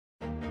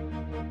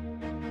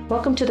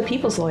Welcome to The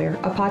People's Lawyer,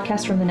 a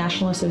podcast from the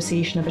National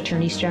Association of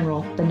Attorneys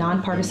General, the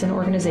nonpartisan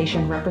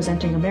organization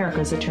representing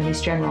America's attorneys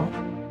general.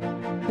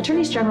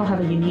 Attorneys general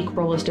have a unique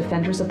role as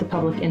defenders of the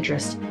public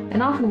interest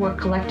and often work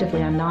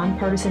collectively on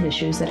nonpartisan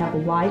issues that have a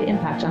wide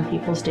impact on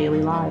people's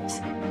daily lives.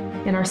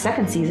 In our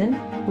second season,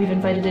 we've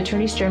invited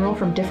attorneys general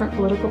from different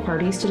political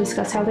parties to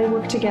discuss how they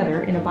work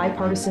together in a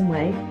bipartisan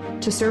way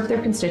to serve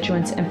their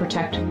constituents and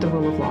protect the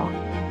rule of law.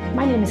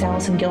 My name is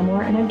Allison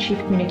Gilmore, and I'm Chief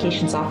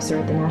Communications Officer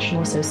at the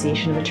National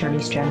Association of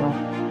Attorneys General.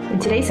 In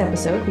today's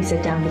episode, we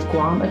sit down with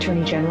Guam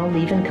Attorney General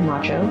Leevin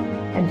Camacho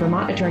and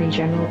Vermont Attorney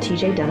General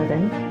TJ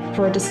Donovan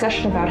for a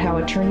discussion about how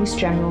attorneys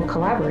general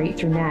collaborate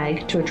through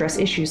NAAG to address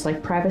issues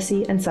like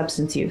privacy and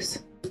substance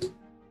use.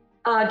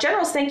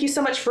 Generals, thank you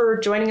so much for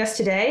joining us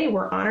today.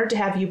 We're honored to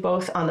have you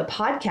both on the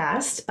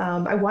podcast.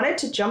 I wanted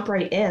to jump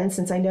right in,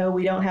 since I know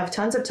we don't have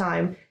tons of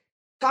time,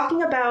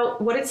 talking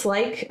about what it's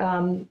like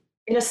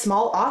in a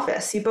small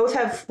office. You both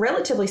have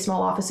relatively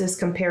small offices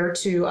compared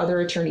to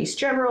other attorneys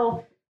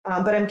general,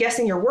 but I'm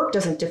guessing your work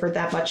doesn't differ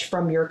that much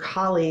from your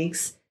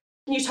colleagues.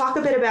 Can you talk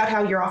a bit about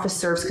how your office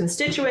serves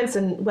constituents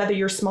and whether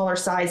your smaller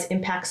size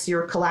impacts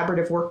your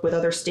collaborative work with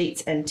other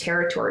states and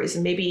territories?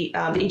 And maybe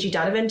AG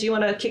Donovan, do you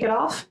want to kick it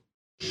off?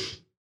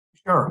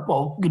 Sure.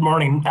 Well, good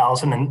morning,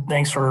 Allison, and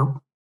thanks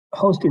for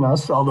hosting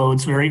us, although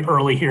it's very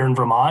early here in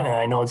Vermont, and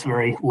I know it's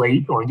very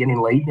late or getting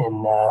late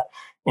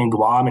in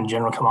Guam. And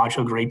General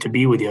Camacho, great to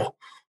be with you,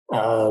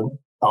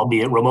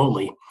 albeit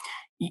remotely.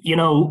 You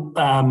know,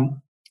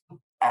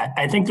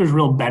 I think there's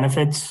real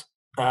benefits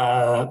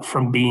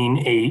from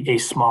being a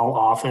small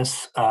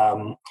office.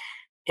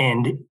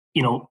 And,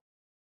 you know,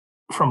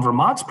 from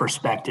Vermont's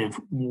perspective,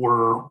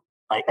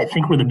 I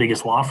think we're the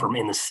biggest law firm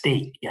in the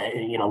state,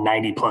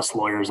 90 plus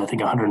lawyers, I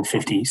think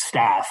 150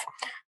 staff.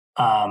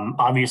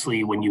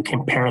 Obviously, when you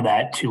compare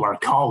that to our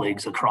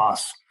colleagues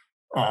across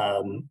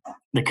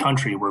the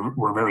country,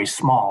 we're very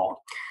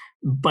small.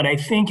 But I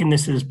think, and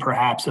this is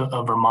perhaps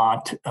a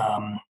Vermont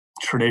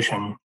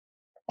tradition,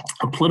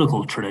 a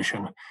political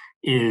tradition,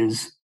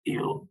 is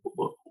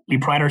we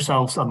pride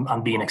ourselves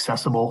on being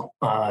accessible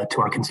to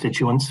our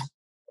constituents.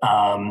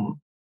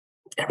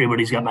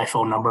 Everybody's got my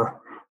phone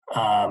number.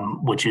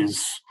 Which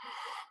it's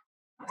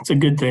a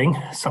good thing.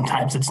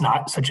 Sometimes it's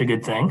not such a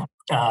good thing.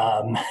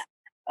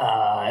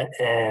 I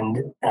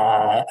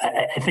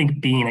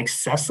think being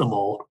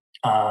accessible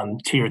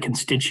to your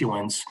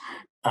constituents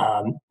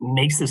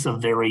makes this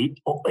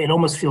it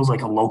almost feels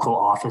like a local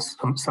office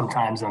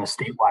sometimes than a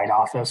statewide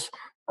office.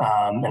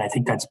 And I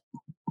think that's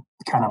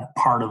kind of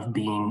part of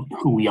being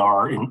who we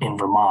are in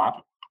Vermont.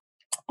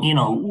 You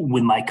know,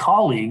 with my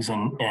colleagues,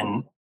 and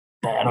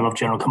I don't know if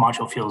General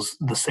Camacho feels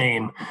the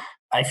same,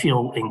 I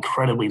feel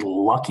incredibly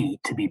lucky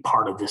to be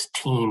part of this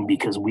team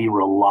because we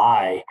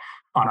rely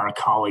on our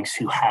colleagues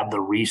who have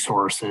the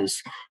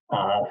resources,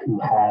 who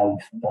have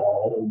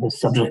the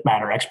subject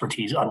matter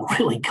expertise on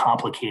really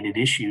complicated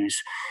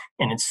issues,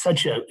 and it's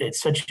such a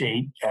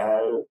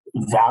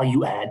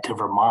value add to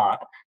Vermont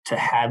to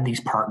have these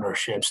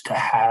partnerships, to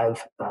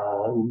have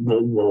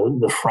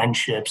the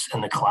friendships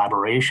and the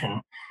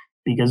collaboration,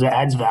 because it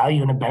adds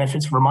value and it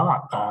benefits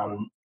Vermont.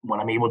 When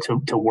I'm able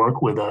to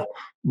work with a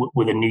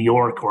New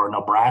York or a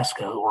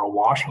Nebraska or a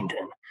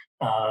Washington,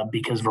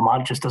 because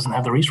Vermont just doesn't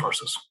have the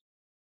resources.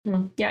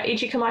 Yeah,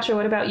 AG Camacho,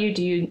 what about you?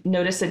 Do you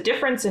notice a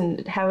difference,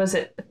 and how has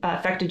it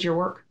affected your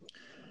work?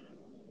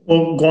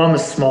 Well, Guam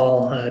is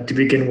small to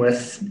begin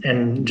with,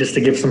 and just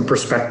to give some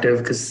perspective,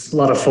 because a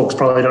lot of folks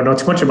probably don't know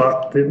too much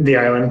about the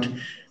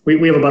island.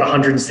 We have about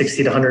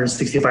 160 to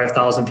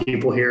 165,000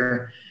 people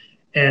here.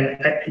 And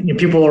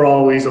people are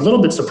always a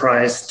little bit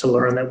surprised to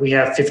learn that we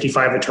have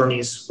 55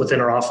 attorneys within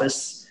our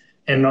office.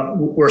 And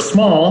we're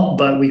small,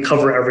 but we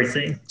cover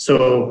everything.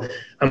 So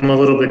I'm a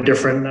little bit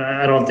different.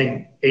 I don't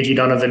think AG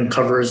Donovan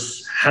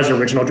has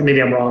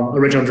maybe I'm wrong,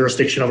 original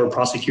jurisdiction over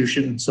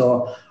prosecution.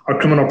 So our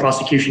criminal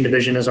prosecution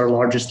division is our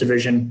largest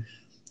division.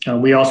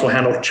 We also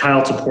handle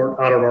child support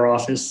out of our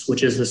office,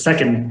 which is the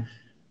second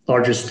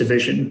largest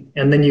division.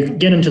 And then you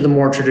get into the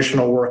more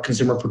traditional work,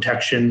 consumer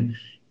protection,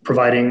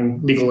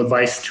 providing legal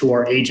advice to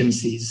our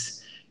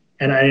agencies.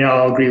 And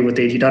I'll agree with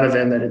AG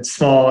Donovan that it's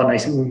small, and I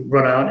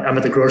run out, I'm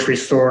at the grocery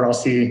store and I'll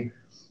see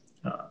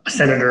a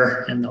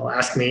senator and they'll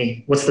ask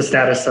me, what's the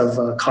status of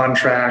a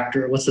contract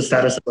or what's the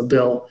status of a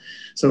bill?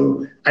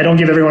 So I don't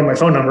give everyone my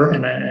phone number,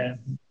 and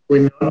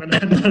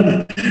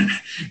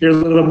you're a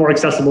little more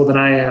accessible than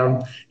I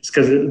am. It's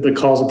because the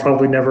calls will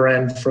probably never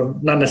end from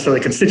not necessarily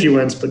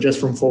constituents, but just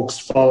from folks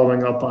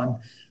following up on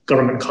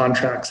government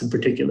contracts in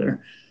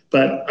particular.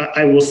 But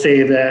I will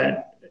say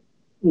that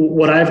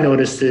what I've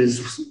noticed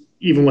is,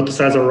 even with the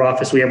size of our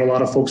office, we have a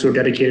lot of folks who are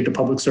dedicated to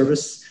public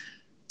service.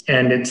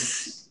 And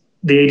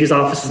the AG's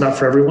office is not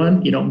for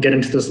everyone. You don't get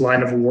into this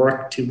line of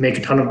work to make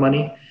a ton of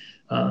money.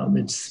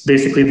 It's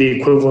basically the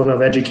equivalent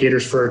of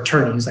educators for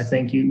attorneys. I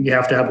think you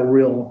have to have a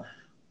real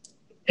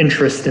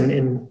interest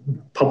in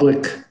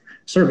public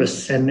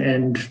service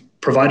and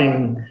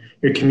providing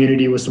your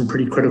community with some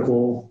pretty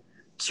critical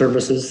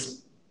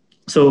services.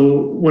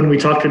 So when we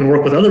talk and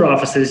work with other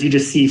offices, you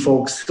just see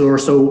folks who are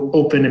so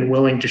open and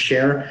willing to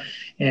share.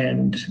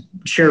 and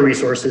share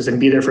resources and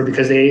be there for,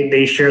 because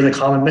they share the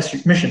common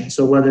mission.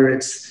 So whether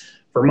it's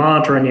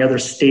Vermont or any other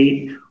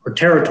state or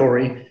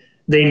territory,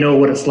 they know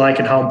what it's like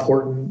and how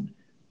important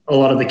a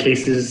lot of the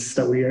cases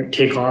that we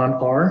take on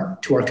are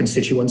to our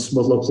constituents,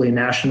 both locally and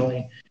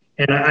nationally.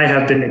 And I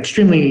have been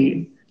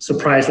extremely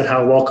surprised at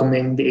how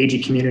welcoming the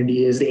AG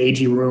community is, the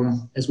AG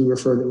room, as we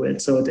refer to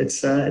it. So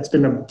it's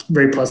been a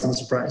very pleasant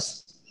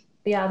surprise.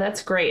 Yeah,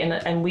 that's great.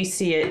 And we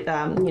see it,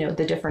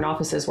 the different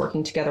offices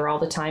working together all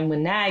the time with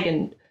NAAG.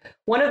 And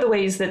one of the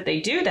ways that they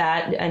do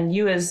that, and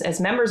you as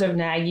members of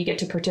NAAG, you get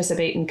to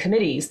participate in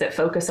committees that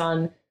focus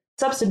on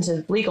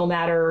substantive legal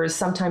matters,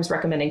 sometimes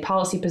recommending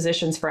policy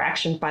positions for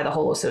action by the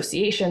whole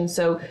association.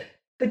 So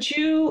could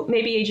you,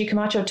 maybe AG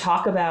Camacho,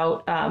 talk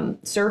about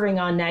serving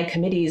on NAAG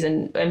committees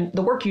and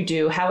the work you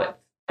do, how it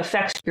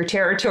affects your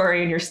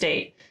territory and your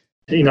state?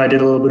 I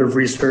did a little bit of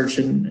research,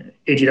 and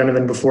AG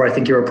Donovan, before, I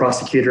think you're a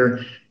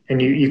prosecutor,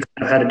 and you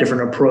kind of had a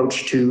different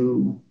approach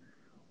to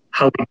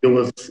how we deal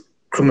with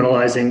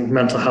criminalizing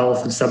mental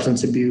health and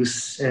substance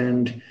abuse.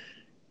 And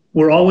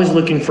we're always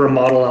looking for a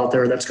model out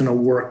there that's going to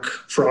work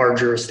for our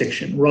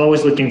jurisdiction. We're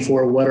always looking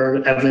for what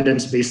are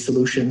evidence-based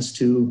solutions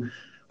to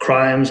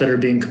crimes that are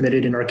being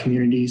committed in our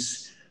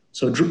communities.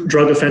 So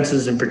drug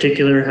offenses in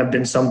particular have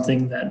been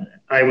something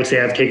that I would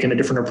say I've taken a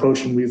different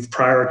approach, and we've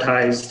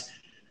prioritized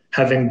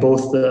having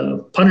both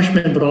the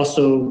punishment, but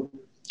also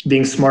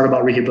being smart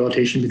about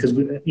rehabilitation, because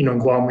in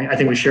Guam, I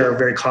think we share a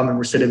very common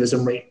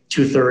recidivism rate.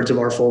 2/3 of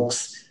our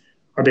folks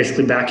are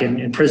basically back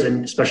in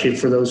prison, especially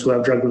for those who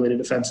have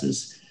drug-related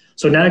offenses.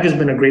 So NAAG has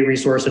been a great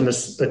resource, and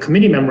the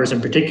committee members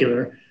in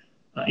particular,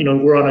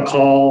 we're on a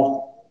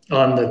call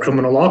on the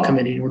criminal law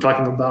committee, and we're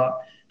talking about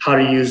how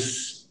to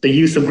use the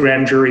use of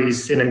grand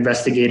juries in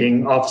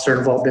investigating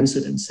officer-involved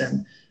incidents.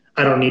 And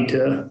I don't need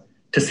to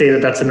say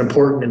that that's an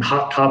important and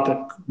hot topic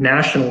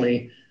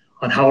nationally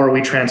on how are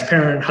we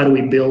transparent, how do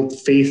we build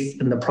faith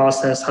in the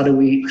process, how do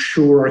we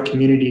assure our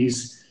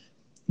communities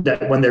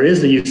that when there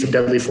is the use of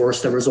deadly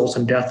force that results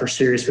in death or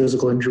serious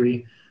physical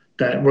injury,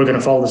 that we're going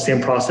to follow the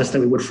same process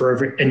that we would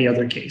for any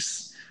other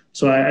case.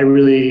 So I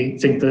really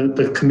think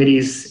the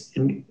committees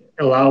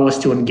allow us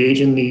to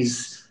engage in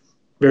these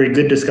very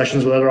good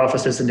discussions with other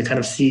offices and to kind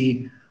of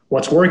see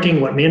what's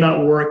working, what may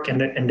not work,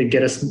 and to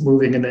get us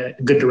moving in a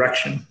good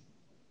direction.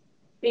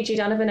 AG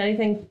Donovan,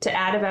 anything to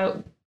add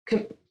about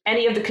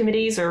any of the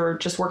committees or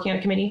just working on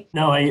a committee?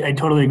 No, I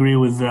totally agree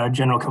with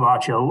General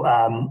Camacho.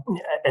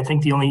 I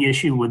think the only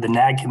issue with the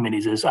NAAG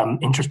committees is I'm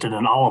interested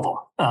in all of them.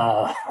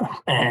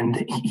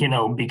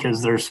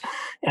 Because there's,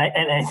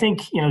 and I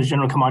think, as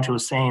General Camacho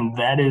was saying,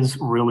 that is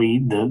really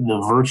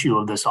the virtue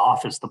of this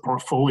office. The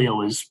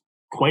portfolio is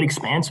quite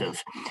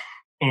expansive,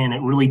 and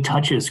it really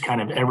touches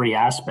kind of every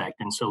aspect.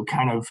 And so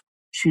kind of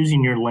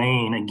choosing your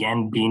lane,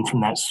 again, being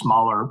from that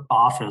smaller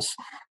office,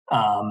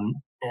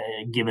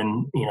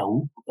 given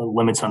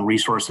limits on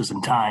resources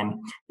and time,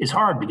 is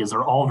hard because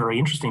they're all very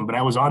interesting. But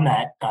I was on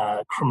that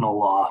criminal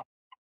law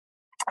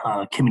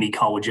committee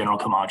call with General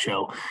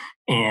Camacho,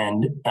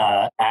 and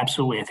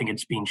absolutely, I think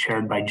it's being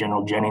chaired by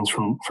General Jennings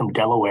from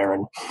Delaware,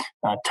 and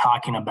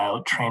talking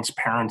about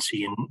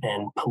transparency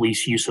and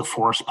police use of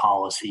force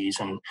policies,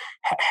 and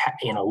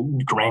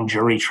grand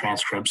jury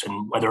transcripts,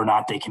 and whether or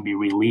not they can be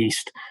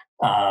released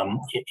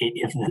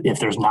if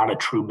there's not a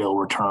true bill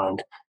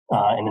returned.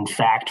 And in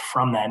fact,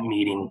 from that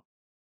meeting,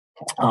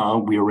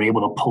 we were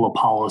able to pull a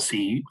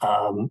policy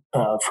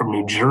from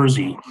New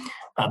Jersey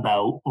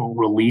about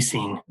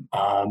releasing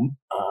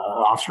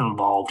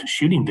officer-involved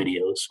shooting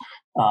videos.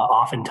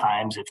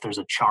 Oftentimes, if there's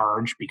a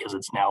charge, because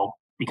it's now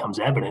becomes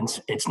evidence,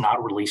 it's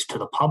not released to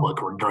the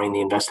public, or during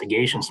the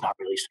investigation, it's not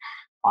released.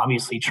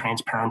 Obviously,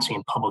 transparency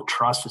and public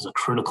trust is a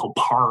critical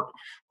part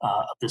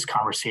of this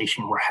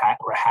conversation we're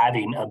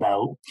having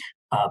about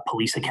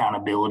police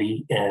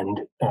accountability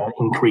and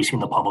increasing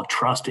the public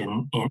trust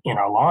in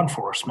our law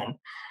enforcement.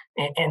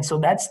 And so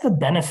that's the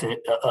benefit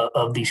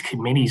of these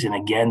committees. And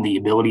again, the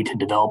ability to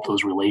develop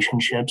those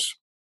relationships,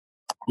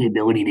 the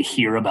ability to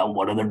hear about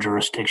what other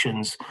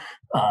jurisdictions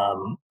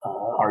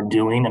are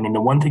doing. I mean,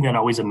 the one thing that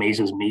always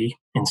amazes me,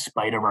 in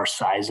spite of our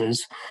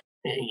sizes,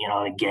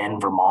 again,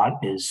 Vermont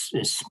is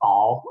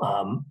small.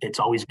 It's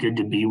always good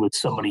to be with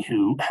somebody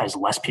who has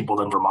less people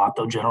than Vermont,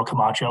 though, General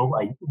Camacho.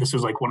 This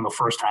is like one of the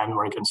first times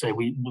where I can say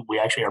we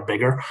actually are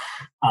bigger.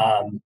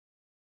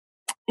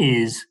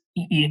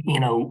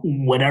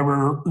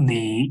 Whatever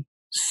the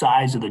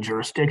size of the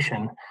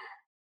jurisdiction,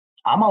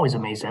 I'm always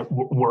amazed that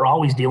we're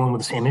always dealing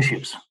with the same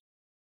issues.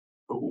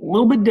 A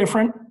little bit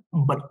different,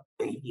 but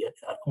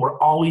we're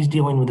always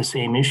dealing with the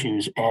same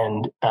issues.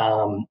 And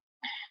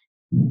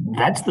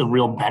that's the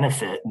real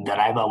benefit that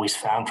I've always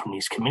found from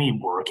these committee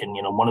work. And,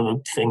 one of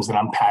the things that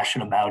I'm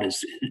passionate about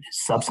is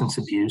substance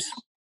abuse.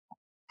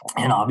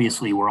 And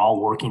obviously, we're all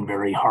working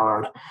very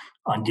hard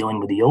on dealing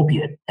with the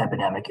opiate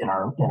epidemic in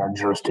our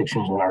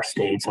jurisdictions, in our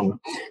states, and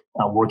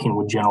working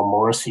with General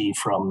Morrissey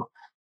from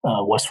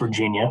West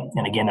Virginia.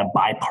 And again, a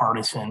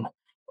bipartisan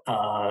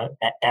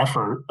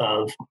effort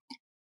of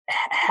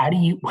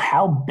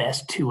how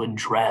best to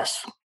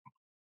address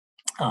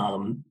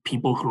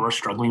people who are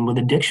struggling with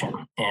addiction,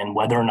 and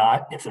whether or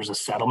not, if there's a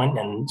settlement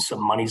and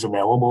some money's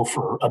available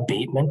for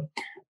abatement,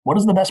 what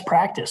is the best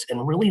practice,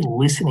 and really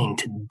listening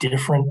to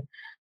different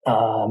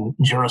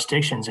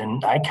jurisdictions.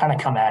 And I kind of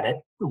come at it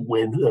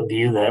with a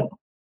view that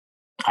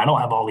I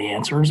don't have all the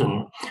answers,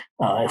 and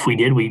if we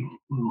did, we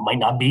might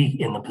not be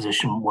in the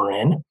position we're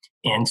in.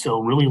 And so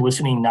really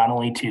listening not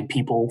only to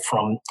people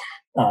from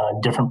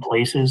different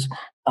places,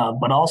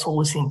 but also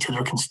listening to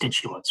their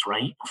constituents,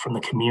 right, from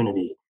the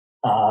community,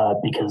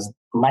 because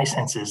my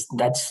sense is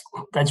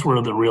that's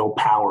where the real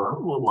power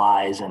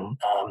lies. And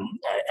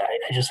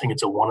I just think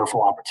it's a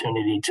wonderful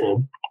opportunity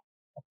to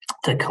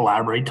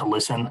collaborate, to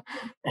listen,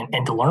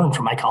 and to learn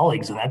from my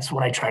colleagues. And that's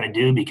what I try to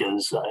do,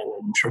 because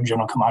I'm sure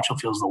General Camacho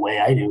feels the way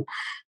I do.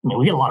 I mean,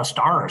 we get a lot of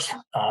stars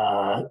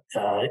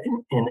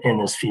in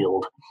this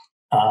field,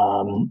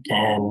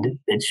 and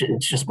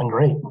it's just been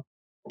great.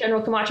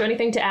 General Camacho,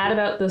 anything to add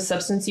about the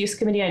Substance Use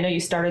Committee? I know you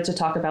started to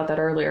talk about that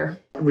earlier.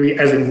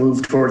 As we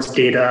move towards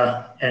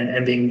data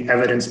and being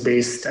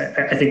evidence-based,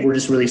 I think we're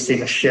just really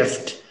seeing a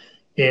shift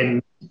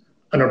in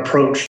an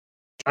approach.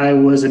 I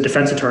was a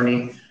defense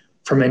attorney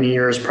for many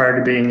years prior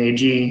to being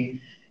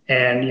AG.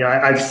 And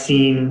I've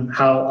seen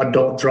how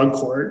adult drug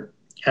court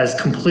has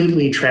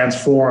completely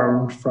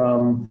transformed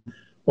from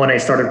when I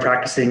started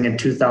practicing in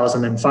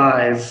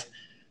 2005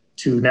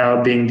 to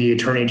now being the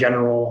Attorney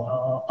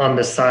General on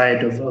the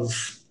side of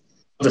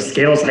the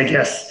scales, I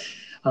guess.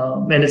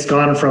 And it's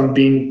gone from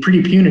being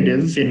pretty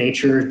punitive in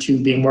nature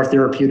to being more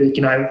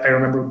therapeutic. I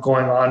remember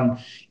going on,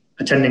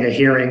 attending a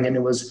hearing, and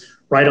it was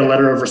write a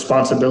letter of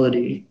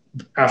responsibility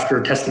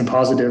after testing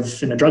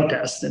positive in a drug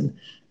test. And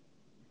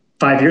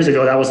 5 years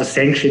ago, that was a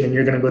sanction, and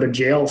you're going to go to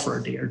jail for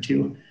a day or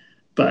two.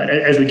 But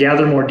as we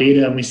gather more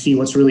data and we see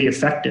what's really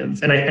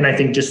effective, and I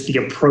think just the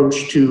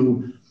approach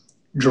to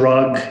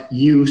drug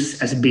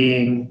use as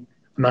being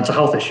a mental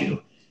health issue.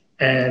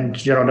 And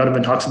General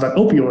Donovan talks about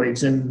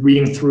opioids and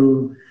reading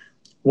through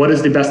what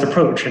is the best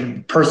approach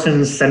and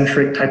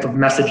person-centric type of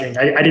messaging.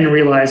 I didn't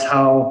realize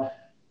how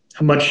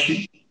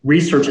much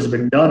research has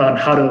been done on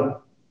how to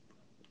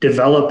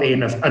develop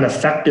an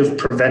effective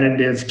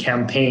preventative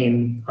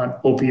campaign on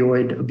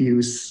opioid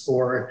abuse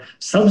or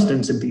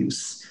substance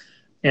abuse.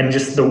 And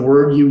just the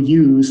word you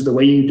use, the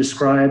way you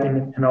describe,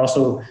 and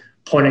also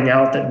pointing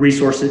out that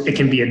resources, it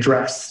can be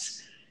addressed.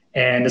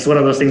 And it's one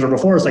of those things where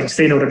before it's like,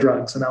 say no to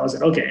drugs. And that was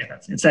it. Okay,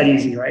 it's that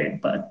easy, right?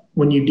 But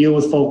when you deal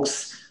with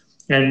folks,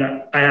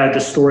 and I had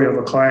this story of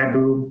a client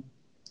who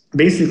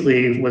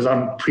basically was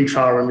on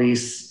pretrial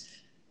release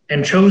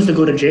and chose to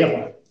go to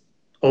jail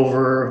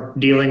over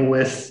dealing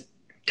with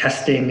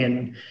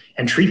testing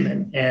and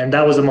treatment. And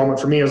that was a moment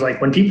for me. It was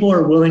like, when people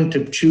are willing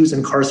to choose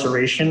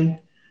incarceration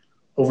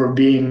over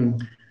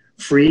being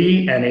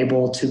free and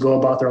able to go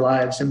about their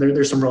lives, and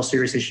there's some real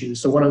serious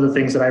issues. So one of the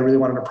things that I really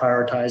wanted to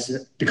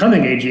prioritize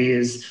becoming AG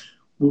is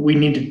we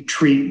need to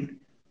treat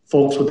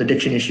folks with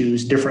addiction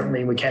issues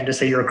differently. We can't just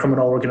say you're a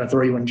criminal, we're going to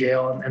throw you in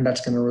jail, and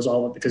that's going to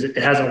resolve it, because it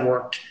hasn't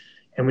worked,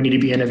 and we need to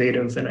be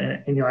innovative.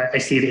 And I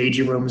see the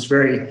AG room is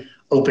very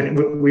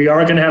open. We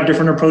are going to have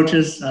different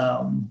approaches,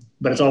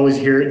 but it's always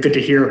good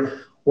to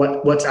hear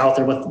what's out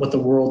there, what the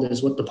world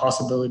is, what the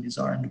possibilities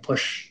are, and to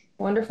push.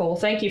 Wonderful. Well,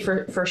 thank you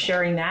for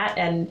sharing that.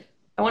 And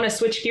I want to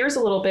switch gears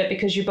a little bit,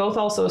 because you both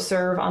also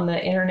serve on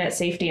the Internet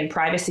Safety and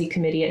Privacy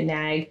Committee at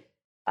NAAG.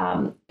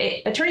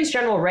 Attorneys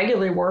General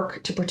regularly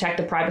work to protect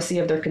the privacy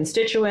of their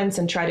constituents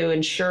and try to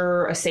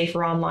ensure a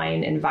safer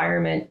online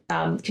environment.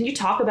 Can you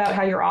talk about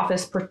how your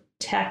office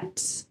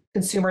protects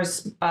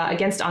consumers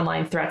against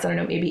online threats? I don't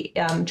know, maybe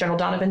General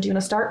Donovan, do you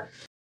want to start?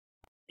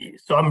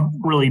 So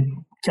I'm really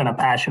kind of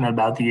passionate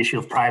about the issue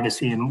of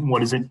privacy, and what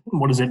does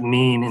it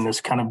mean in this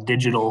kind of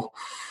digital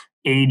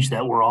age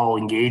that we're all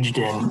engaged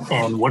in,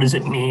 and what does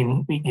it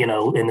mean,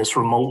 in this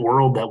remote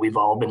world that we've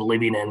all been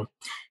living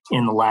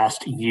in the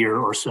last year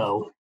or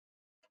so.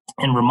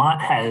 And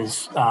Vermont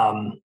has,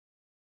 I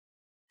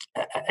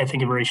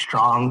think, a very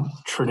strong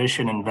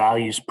tradition and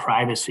values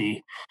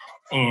privacy.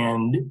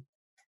 And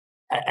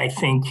I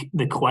think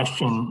the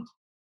question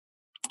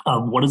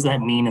of what does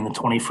that mean in the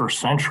 21st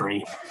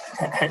century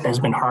has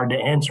been hard to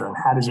answer. And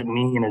how does it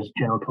mean, as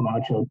General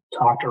Camacho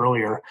talked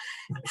earlier,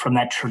 from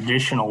that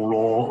traditional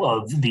role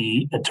of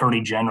the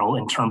Attorney General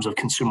in terms of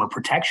consumer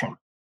protection?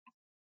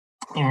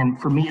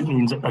 And for me, it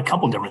means a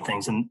couple different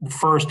things. And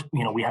first,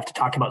 we have to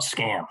talk about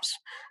scams.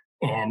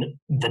 And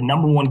the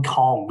number one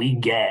call we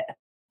get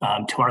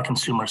to our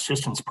consumer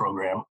assistance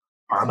program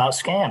are about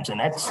scams.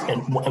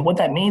 And what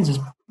that means is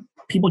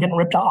people getting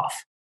ripped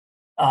off.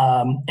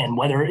 And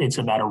whether it's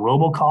about a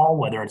robocall,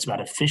 whether it's about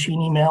a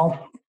phishing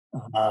email,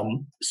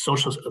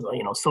 social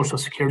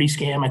security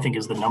scam, I think,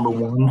 is the number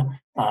one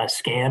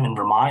scam in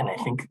Vermont, and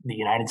I think the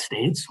United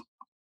States.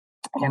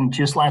 And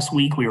just last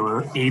week, we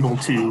were able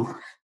to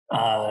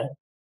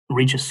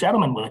reach a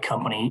settlement with a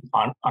company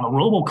on a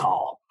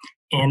robocall.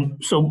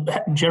 And so,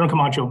 General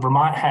Camacho,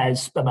 Vermont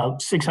has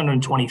about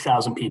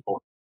 620,000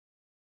 people.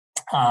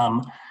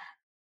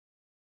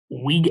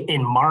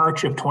 In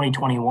March of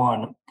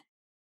 2021,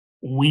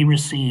 we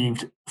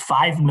received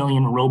 5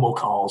 million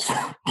robocalls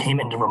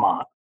came into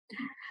Vermont.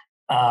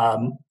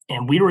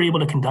 And we were able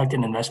to conduct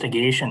an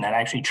investigation that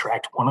actually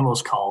tracked one of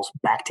those calls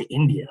back to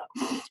India.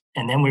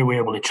 And then we were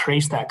able to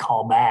trace that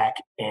call back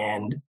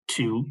and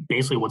to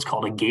basically what's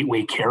called a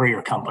gateway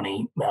carrier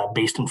company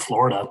based in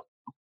Florida.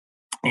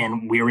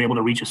 And we were able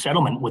to reach a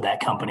settlement with that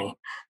company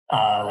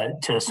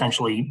to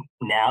essentially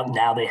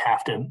now they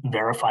have to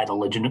verify the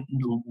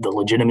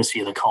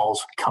legitimacy of the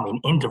calls coming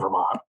into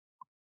Vermont.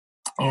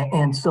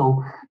 And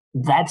so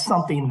that's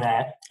something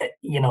that,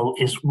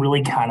 is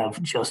really kind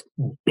of just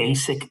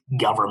basic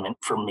government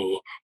for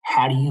me.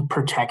 How do you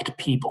protect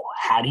people?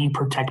 How do you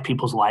protect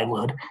people's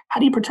livelihood? How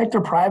do you protect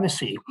their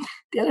privacy?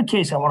 The other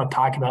case I want to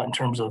talk about in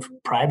terms of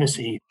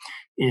privacy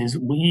is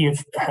we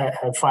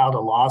have filed a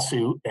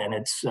lawsuit, and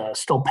it's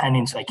still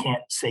pending, so I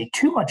can't say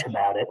too much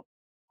about it,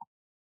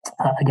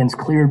 against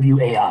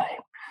Clearview AI.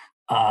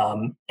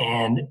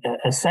 And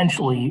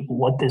essentially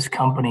what this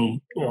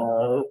company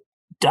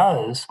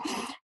does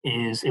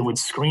is it would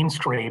screen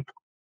scrape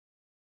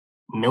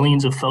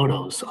millions of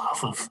photos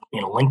off of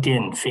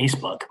LinkedIn,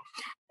 Facebook,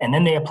 and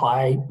then they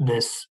apply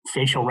this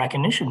facial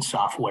recognition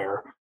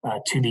software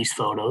to these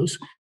photos,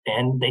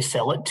 and they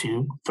sell it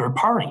to third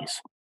parties.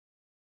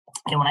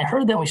 And when I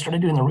heard that, we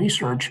started doing the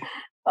research,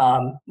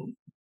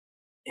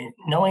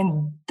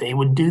 knowing they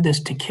would do this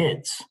to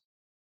kids,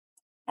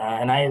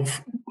 and I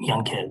have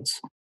young kids,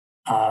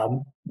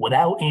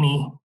 without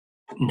any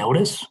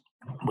notice,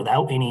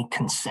 without any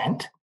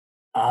consent.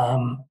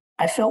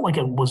 I felt like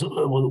it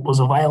was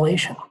a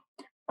violation.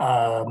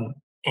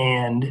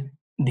 And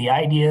the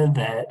idea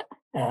that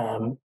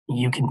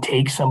you can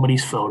take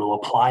somebody's photo,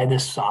 apply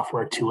this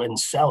software to it, and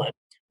sell it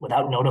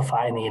without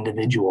notifying the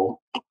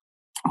individual,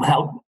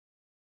 without,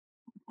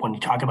 when you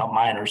talk about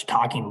minors,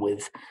 talking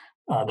with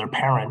their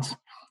parents,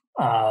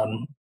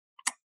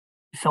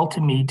 felt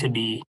to me to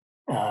be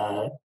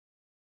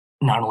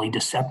not only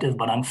deceptive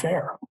but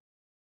unfair.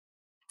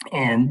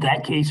 And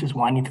that case is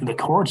winding through the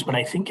courts. But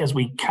I think as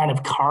we kind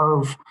of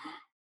carve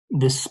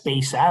this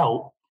space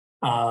out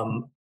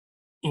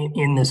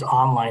in this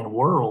online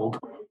world,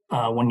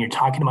 when you're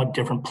talking about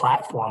different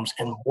platforms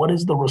and what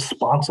is the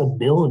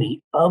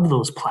responsibility of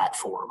those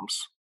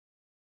platforms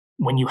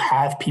when you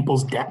have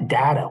people's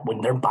data,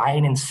 when they're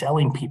buying and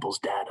selling people's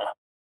data,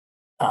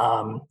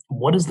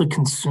 what is the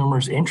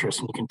consumer's interest?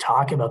 And you can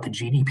talk about the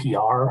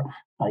GDPR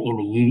in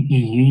the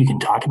EU. You can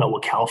talk about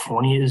what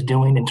California is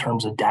doing in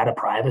terms of data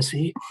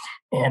privacy.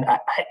 And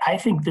I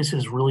think this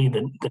is really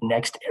the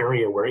next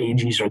area where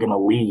AGs are going to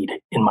lead,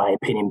 in my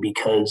opinion,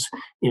 because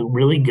it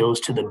really goes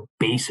to the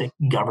basic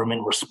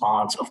government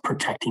response of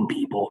protecting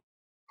people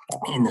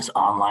in this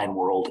online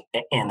world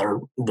and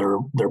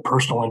their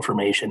personal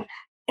information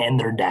and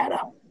their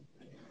data.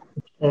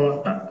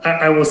 Well,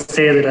 I will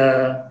say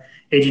that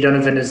AG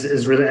Donovan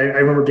is really, I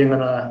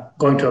remember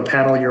going to a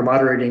panel you're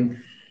moderating,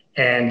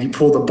 and you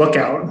pulled a book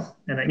out,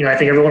 and I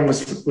think everyone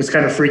was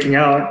kind of freaking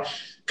out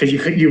because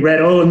you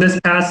read, in this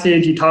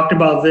passage you talked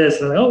about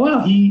this, and oh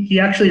wow, he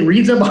actually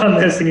reads up on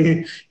this,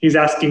 and he's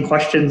asking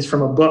questions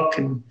from a book.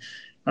 And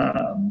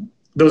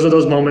those are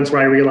those moments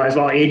where I realized,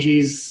 well,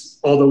 AGs,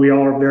 although we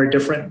all are very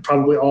different,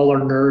 probably all are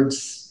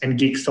nerds and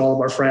geeks to all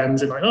of our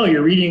friends, and like, oh,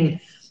 you're reading,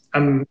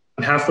 I'm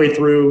halfway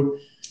through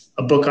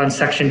a book on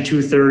Section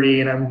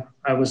 230, and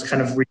I was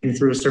kind of reading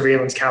through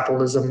surveillance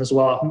capitalism as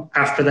well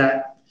after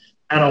that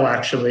panel,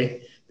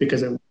 actually,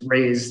 because it was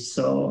raised.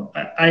 So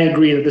I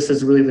agree that this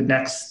is really the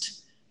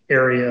next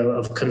area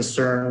of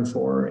concern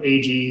for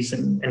AGs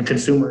and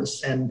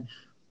consumers. And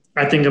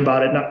I think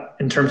about it not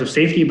in terms of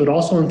safety, but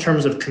also in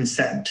terms of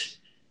consent.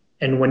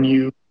 And when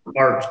you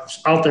are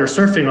out there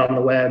surfing on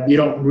the web, you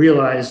don't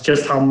realize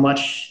just how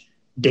much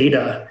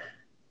data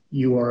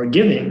you are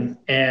giving.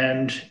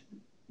 And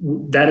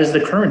that is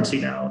the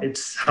currency now.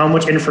 It's how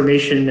much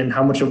information and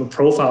how much of a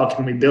profile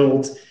can we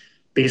build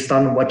based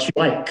on what you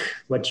like,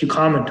 what you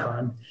comment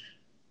on,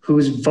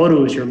 whose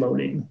photos you're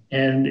loading.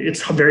 And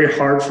it's very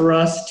hard for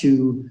us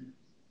to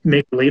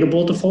make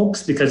relatable to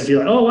folks because you're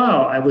like, oh,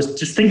 wow, I was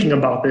just thinking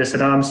about this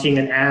and now I'm seeing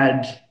an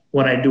ad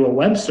when I do a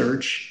web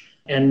search,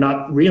 and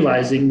not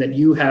realizing that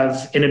you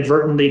have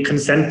inadvertently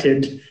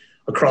consented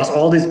across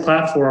all these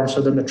platforms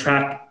for them to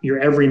track your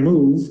every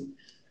move.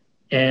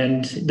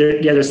 And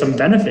there's some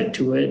benefit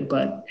to it,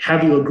 but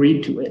have you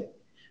agreed to it?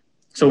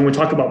 So when we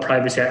talk about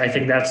privacy, I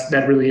think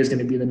that really is going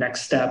to be the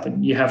next step.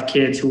 And you have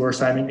kids who are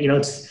signing,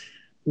 it's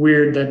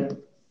weird that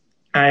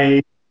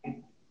I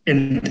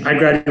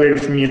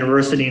graduated from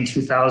university in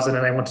 2000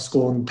 and I went to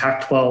school in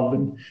Pac-12,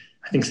 and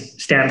I think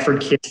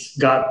Stanford kids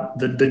got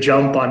the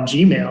jump on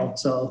Gmail.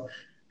 So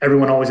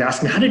everyone always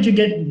asks me, how did you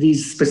get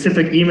these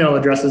specific email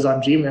addresses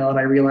on Gmail? And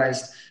I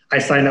realized I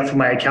signed up for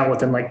my account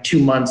within like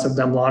 2 months of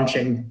them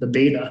launching the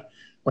beta.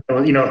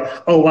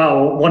 Oh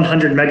wow,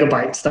 100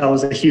 megabytes. That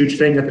was a huge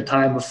thing at the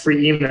time of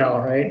free email,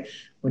 right?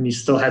 When you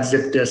still had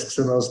zip disks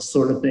and those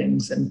sort of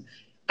things. And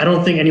I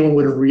don't think anyone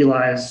would have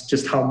realized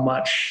just how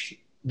much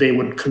they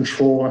would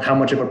control and how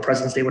much of a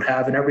presence they would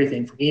have in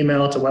everything from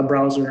email to web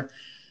browser.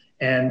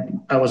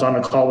 And I was on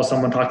a call with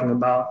someone talking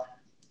about,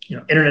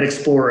 Internet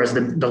Explorer as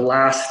the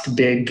last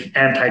big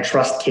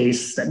antitrust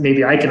case that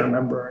maybe I can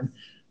remember.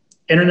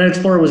 Internet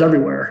Explorer was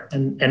everywhere.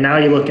 And now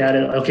you look at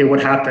it, okay,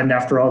 what happened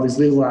after all these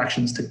legal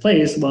actions took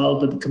place? Well,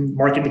 the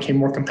market became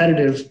more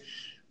competitive,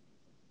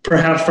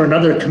 perhaps for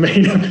another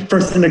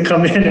person to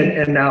come in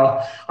and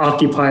now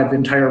occupy the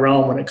entire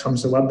realm when it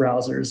comes to web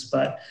browsers.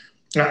 But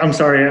I'm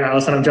sorry,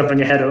 Allison, I'm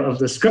jumping ahead of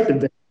the scripted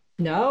bit.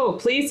 No,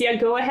 please, yeah,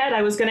 go ahead.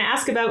 I was going to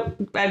ask about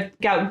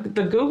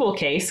the Google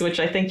case, which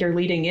I think you're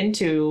leading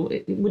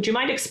into. Would you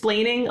mind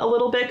explaining a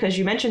little bit? Because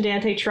you mentioned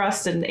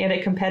antitrust and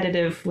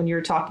anti-competitive when you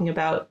were talking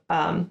about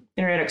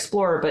Internet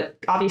Explorer, but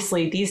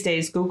obviously these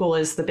days Google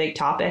is the big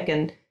topic,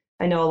 and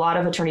I know a lot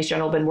of attorneys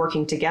general have been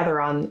working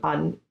together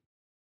on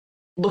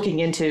looking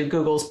into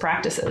Google's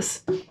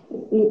practices.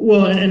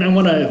 Well, and I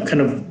want to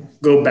kind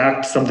of go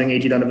back to something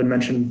AG Donovan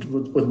mentioned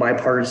with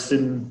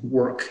bipartisan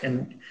work,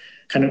 and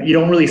kind of, you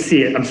don't really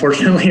see it,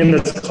 unfortunately, in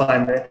this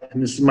climate.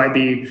 And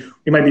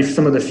we might be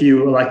some of the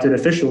few elected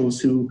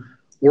officials who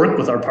work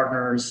with our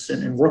partners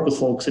and work with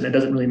folks, and it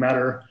doesn't really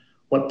matter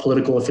what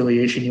political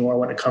affiliation you are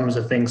when it comes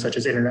to things such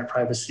as internet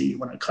privacy,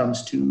 when it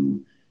comes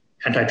to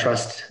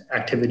antitrust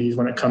activities,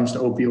 when it comes to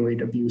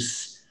opioid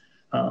abuse.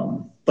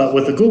 But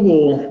with the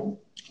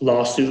Google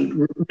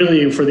lawsuit,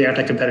 really for the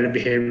anti-competitive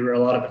behavior, a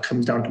lot of it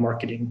comes down to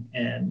marketing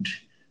and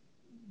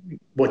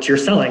what you're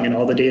selling and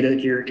all the data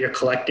you're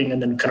collecting,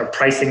 and then kind of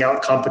pricing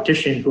out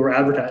competition who are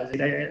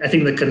advertising. I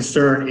think the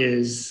concern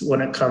is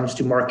when it comes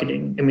to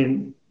marketing. I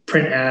mean,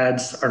 print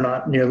ads are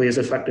not nearly as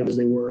effective as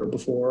they were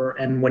before.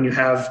 And when you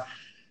have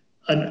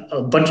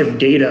a bunch of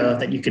data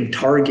that you can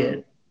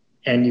target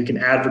and you can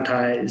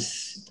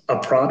advertise a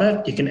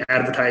product, you can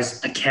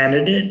advertise a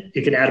candidate,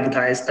 you can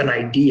advertise an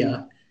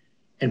idea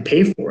and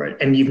pay for it.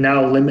 And you've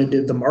now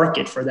limited the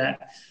market for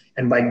that.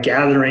 And by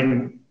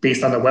gathering,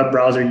 based on the web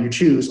browser you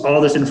choose,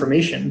 all this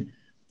information,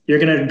 you're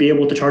going to be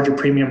able to charge a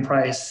premium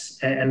price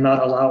and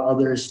not allow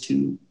others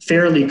to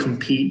fairly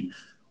compete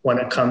when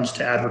it comes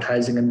to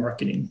advertising and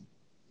marketing.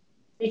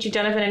 AG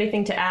Donovan,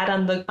 anything to add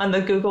on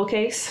the Google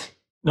case?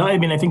 No, I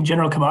mean, I think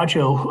General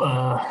Camacho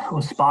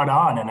was spot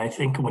on, and I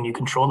think when you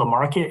control the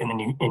market and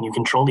then you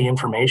control the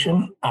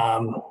information,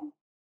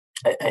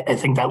 I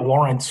think that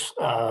warrants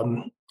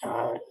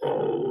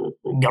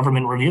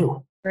government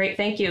review. Great,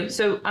 thank you.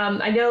 So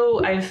I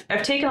know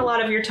I've taken a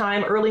lot of your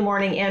time, early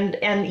morning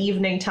and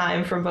evening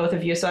time from both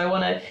of you. So I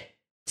want to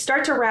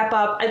start to wrap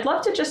up. I'd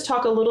love to just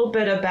talk a little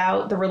bit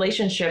about the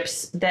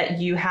relationships that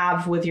you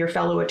have with your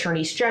fellow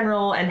attorneys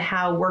general and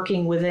how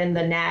working within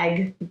the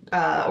NAAG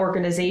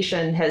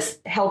organization has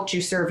helped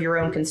you serve your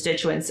own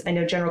constituents. I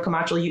know General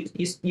Camacho,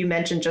 you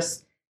mentioned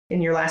just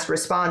in your last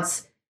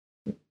response,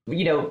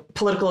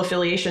 political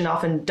affiliation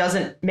often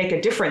doesn't make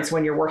a difference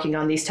when you're working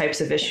on these types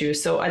of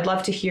issues. So I'd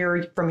love to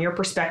hear from your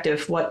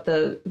perspective what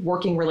the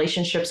working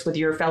relationships with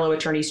your fellow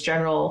attorneys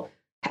general,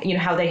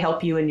 how they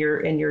help you in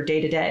your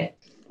day to day.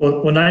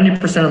 Well,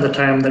 90% of the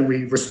time that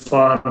we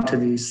respond to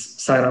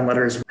these sign-on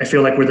letters, I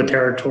feel like we're the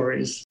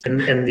territories in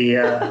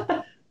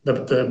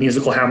the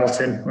musical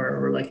Hamilton, where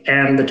we're like,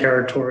 and the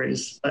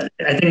territories. But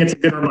I think it's a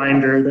good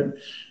reminder that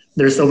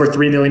there's over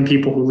 3 million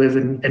people who live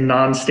in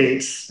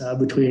non-states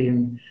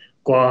between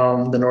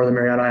Guam, the Northern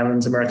Mariana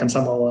Islands, American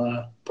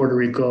Samoa, Puerto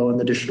Rico, and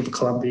the District of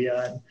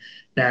Columbia. And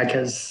NAAG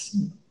has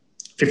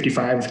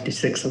 55,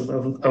 56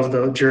 of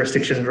the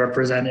jurisdictions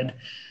represented.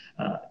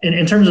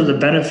 In terms of the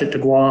benefit to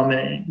Guam,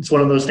 it's one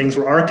of those things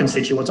where our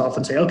constituents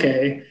often say,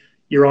 okay,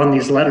 you're on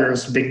these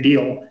letters, big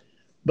deal.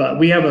 But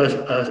we have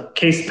a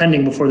case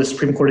pending before the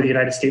Supreme Court of the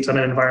United States on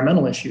an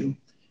environmental issue.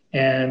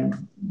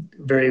 And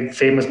a very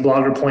famous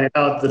blogger pointed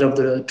out that of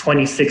the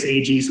 26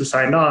 AGs who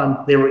signed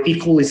on, they were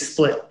equally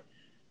split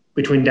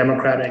between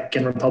Democratic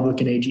and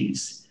Republican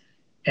AGs.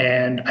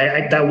 And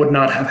that would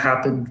not have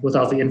happened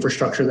without the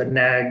infrastructure that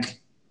NAAG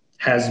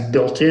has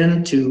built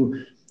in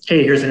to,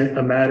 hey, here's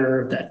a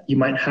matter that you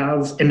might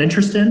have an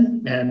interest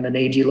in, and an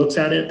AG looks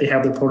at it, they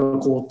have the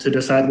protocol to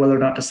decide whether or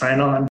not to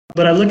sign on.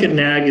 But I look at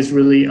NAAG as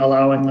really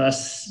allowing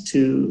us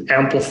to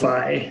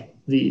amplify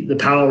the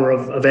power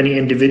of any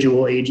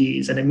individual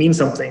AGs, and it means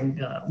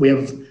something. We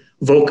have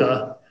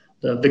VOCA,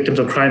 the Victims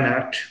of Crime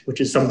Act,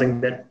 which is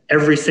something that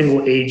every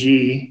single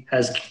AG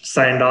has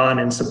signed on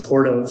in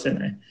support of.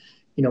 And,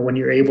 when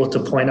you're able to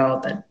point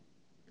out that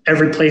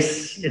every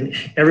place and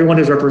everyone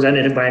who's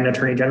represented by an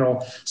attorney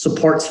general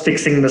supports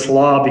fixing this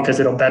law because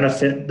it'll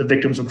benefit the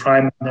victims of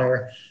crime in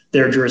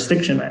their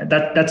jurisdiction,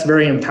 that's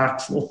very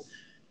impactful.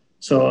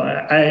 So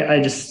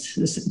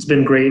it's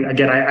been great.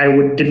 Again,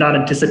 I did not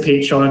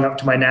anticipate showing up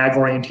to my NAAG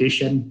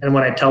orientation. And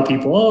when I tell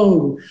people,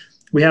 oh,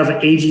 we have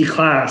an AG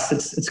class,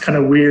 it's kind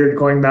of weird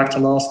going back to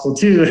law school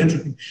too.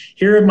 And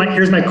here's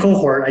my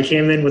cohort. I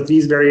came in with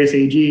these various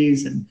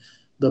AGs, and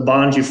the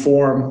bonds you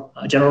form.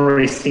 General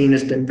Racine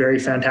has been very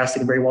fantastic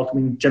and very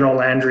welcoming. General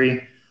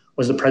Landry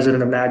was the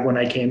president of NAAG when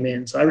I came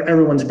in. So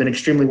everyone's been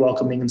extremely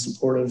welcoming and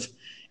supportive.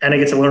 And I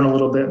get to learn a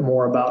little bit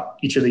more about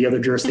each of the other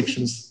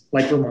jurisdictions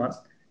like Vermont.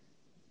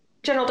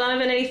 General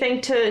Donovan, anything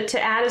to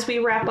add as we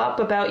wrap up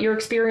about your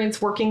experience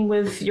working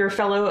with your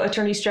fellow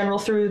attorneys general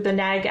through the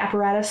NAAG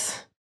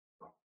apparatus?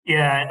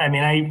 Yeah, I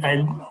mean,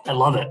 I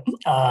love it.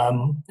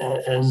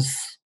 As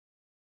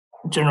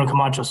General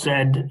Camacho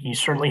said, you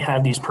certainly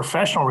have these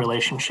professional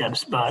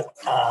relationships, but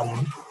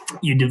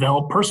you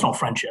develop personal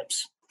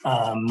friendships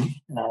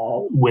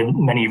with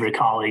many of your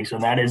colleagues,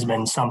 and that has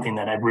been something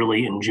that I've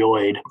really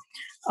enjoyed.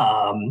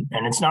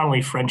 And it's not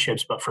only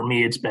friendships, but for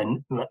me, it's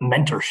been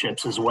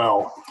mentorships as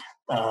well.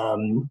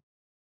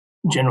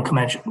 General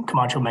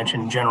Camacho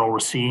mentioned General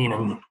Racine,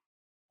 and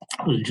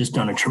who's just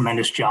done a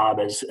tremendous job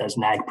as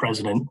NAAG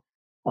president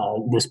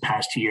this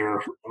past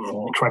year,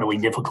 incredibly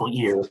difficult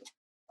year.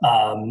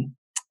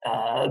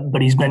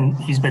 But he's been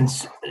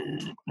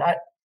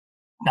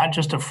not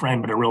just a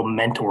friend, but a real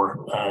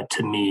mentor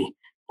to me.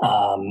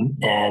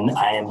 And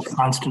I am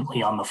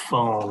constantly on the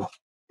phone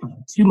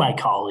to my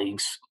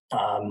colleagues,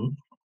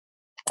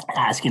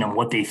 asking them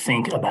what they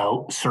think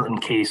about certain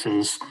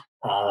cases,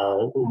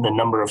 the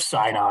number of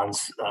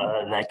sign-ons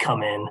that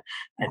come in.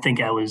 I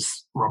think I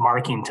was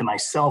remarking to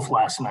myself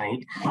last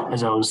night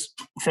as I was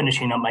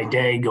finishing up my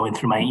day, going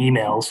through my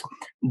emails,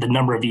 the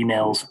number of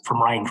emails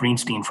from Ryan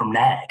Greenstein from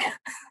NAAG.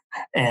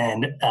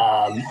 And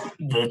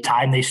the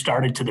time they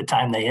started to the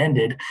time they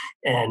ended,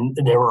 and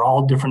they were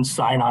all different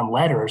sign-on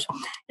letters.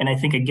 And I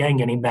think, again,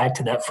 getting back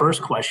to that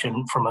first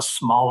question, from a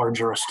smaller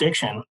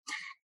jurisdiction,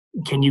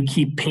 can you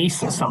keep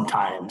pace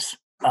sometimes?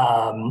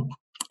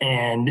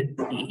 And,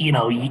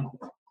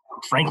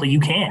 frankly, you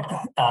can't,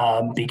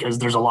 because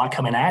there's a lot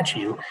coming at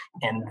you.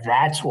 And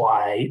that's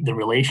why the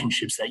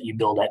relationships that you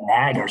build at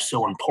NAAG are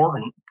so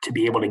important, to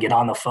be able to get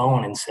on the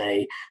phone and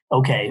say,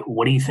 okay,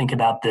 what do you think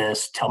about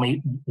this? Tell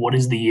me, what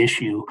is the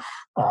issue?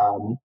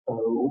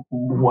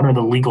 What are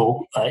the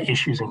legal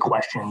issues and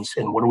questions?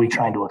 And what are we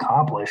trying to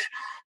accomplish?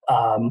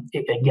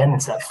 Again,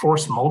 it's that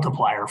force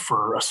multiplier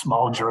for a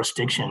small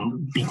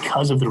jurisdiction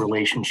because of the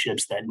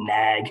relationships that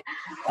NAAG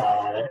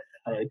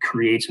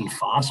creates and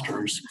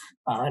fosters.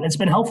 And it's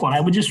been helpful. And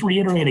I would just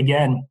reiterate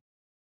again,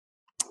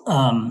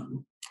 I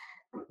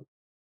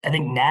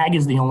think NAAG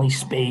is the only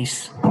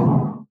space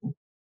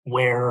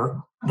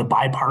where the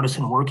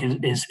bipartisan work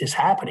is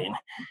happening.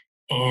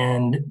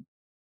 And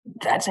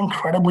that's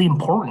incredibly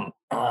important.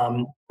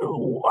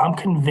 I'm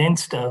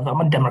convinced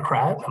I'm a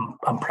Democrat.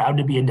 I'm proud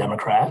to be a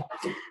Democrat.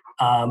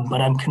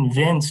 But I'm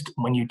convinced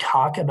when you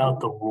talk about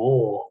the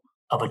role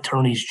of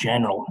attorneys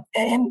general,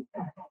 and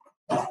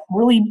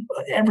really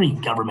every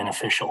government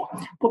official,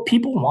 what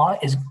people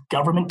want is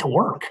government to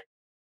work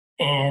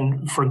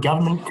and for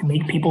government to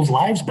make people's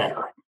lives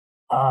better.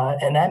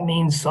 And that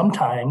means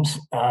sometimes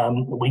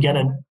we got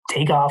to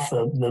take off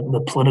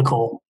the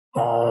political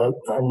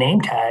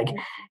name tag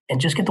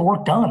and just get the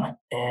work done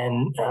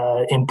and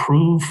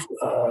improve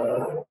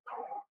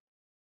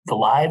the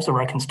lives of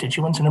our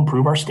constituents and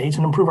improve our states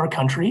and improve our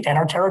country and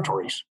our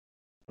territories.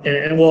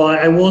 And well,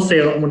 I will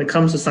say, when it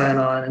comes to sign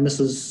on, and this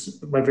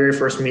is my very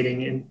first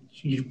meeting, and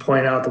you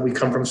point out that we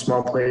come from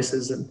small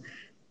places, and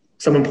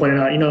someone pointed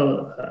out,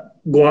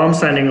 Guam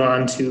signing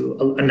on to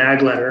a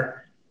NAAG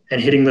letter and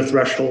hitting the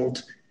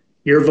threshold,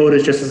 your vote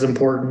is just as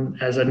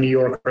important as a New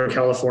York or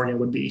California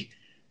would be.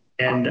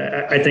 And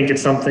I think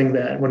it's something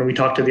that when we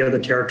talk to the other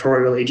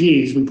territorial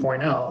AGs, we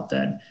point out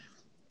that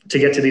to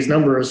get to these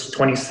numbers,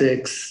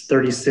 26,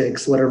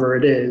 36, whatever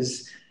it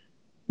is,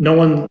 no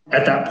one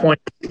at that point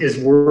is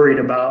worried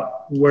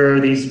about where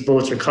these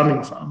votes are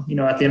coming from.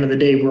 At the end of the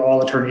day, we're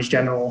all attorneys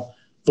general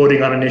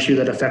voting on an issue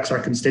that affects our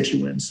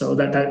constituents. So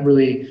that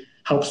really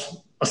helps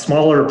a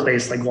smaller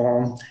place like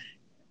Guam.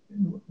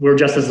 We're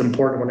just as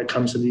important when it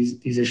comes to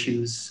these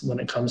issues, when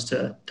it comes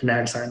to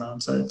NAAG sign-on.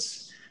 So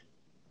it's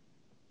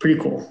pretty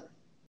cool.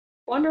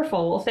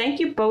 Wonderful. Well, thank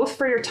you both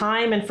for your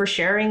time and for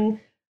sharing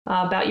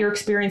about your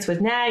experience with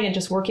NAAG and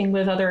just working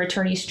with other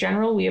attorneys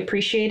general. We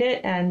appreciate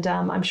it. And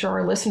I'm sure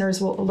our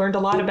listeners learned a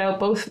lot about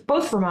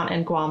both Vermont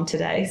and Guam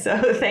today. So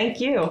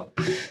thank you.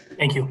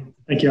 Thank you.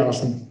 Thank you,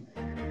 Allison.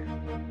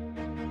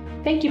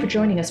 Thank you for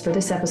joining us for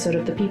this episode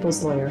of The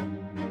People's Lawyer.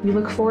 We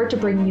look forward to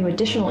bringing you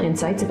additional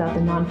insights about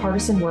the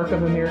nonpartisan work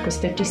of America's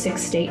 56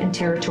 state and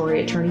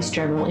territory attorneys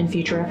general in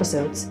future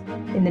episodes.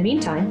 In the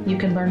meantime, you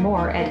can learn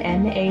more at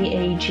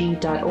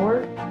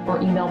naag.org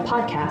or email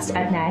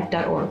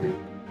podcast@naag.org.